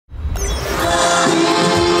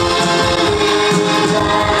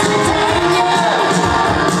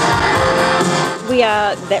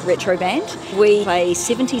are that retro band. We play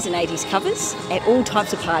 70s and 80s covers at all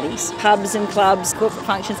types of parties, pubs and clubs, corporate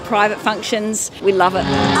functions, private functions. We love it.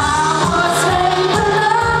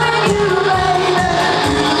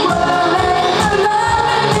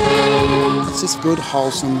 It's just good,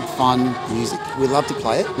 wholesome, fun music. We love to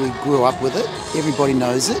play it. We grew up with it. Everybody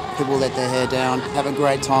knows it. People let their hair down, have a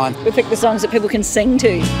great time. We pick the songs that people can sing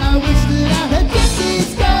to. I wish that I had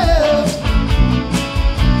Jesse's girls.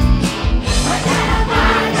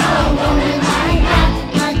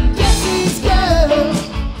 Like Jesse's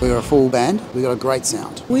girls. We're a full band. We've got a great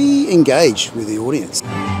sound. We engage with the audience.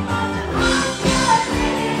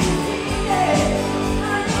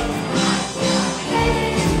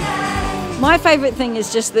 My favourite thing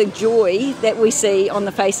is just the joy that we see on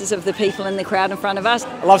the faces of the people in the crowd in front of us.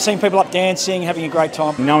 I love seeing people up dancing, having a great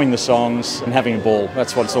time. Knowing the songs and having a ball,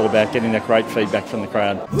 that's what it's all about, getting that great feedback from the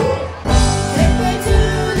crowd.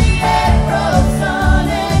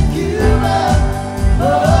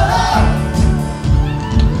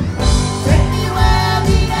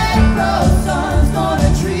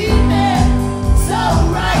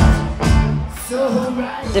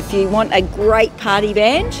 If you want a great party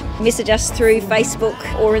band, message us through Facebook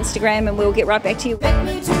or Instagram and we'll get right back to you.